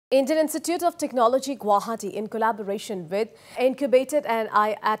Indian Institute of Technology Guwahati, in collaboration with Incubated and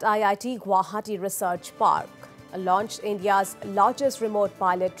at IIT Guwahati Research Park, launched India's largest remote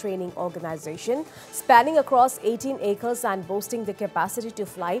pilot training organization, spanning across 18 acres and boasting the capacity to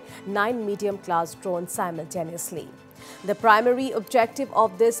fly 9 medium-class drones simultaneously. The primary objective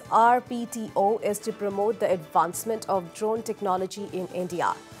of this RPTO is to promote the advancement of drone technology in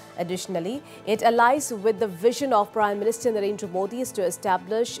India. Additionally, it allies with the vision of Prime Minister Narendra Modi to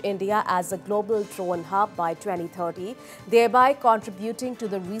establish India as a global drone hub by 2030, thereby contributing to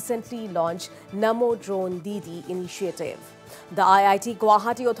the recently launched Namo Drone Didi initiative. The IIT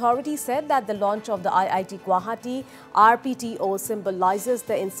Guwahati authority said that the launch of the IIT Guwahati RPTO symbolizes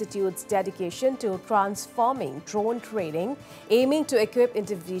the institute's dedication to transforming drone training, aiming to equip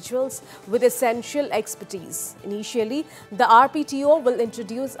individuals with essential expertise. Initially, the RPTO will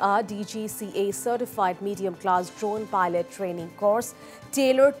introduce a DGCA certified medium-class drone pilot training course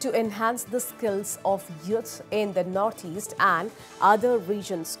tailored to enhance the skills of youth in the Northeast and other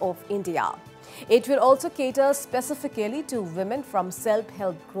regions of India. It will also cater specifically to women from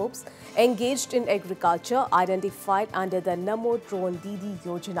self-help groups engaged in agriculture identified under the Namo Drone Didi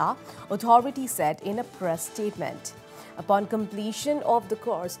Yojana, authority said in a press statement. Upon completion of the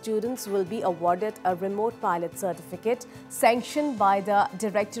course, students will be awarded a remote pilot certificate sanctioned by the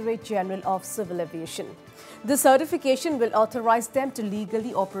Directorate General of Civil Aviation. The certification will authorize them to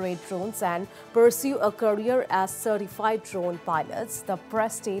legally operate drones and pursue a career as certified drone pilots, the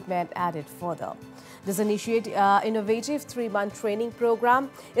press statement added further. This innovative 3-month training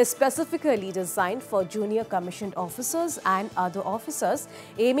program is specifically designed for junior commissioned officers and other officers,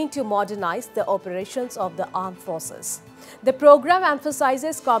 aiming to modernize the operations of the armed forces. The program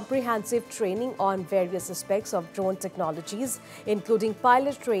emphasizes comprehensive training on various aspects of drone technologies, including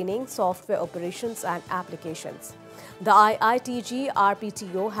pilot training, software operations, and applications. The IITG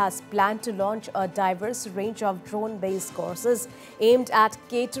RPTO has planned to launch a diverse range of drone-based courses aimed at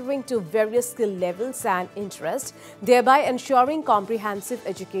catering to various skill levels and interests, thereby ensuring comprehensive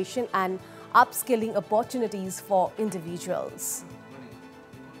education and upskilling opportunities for individuals.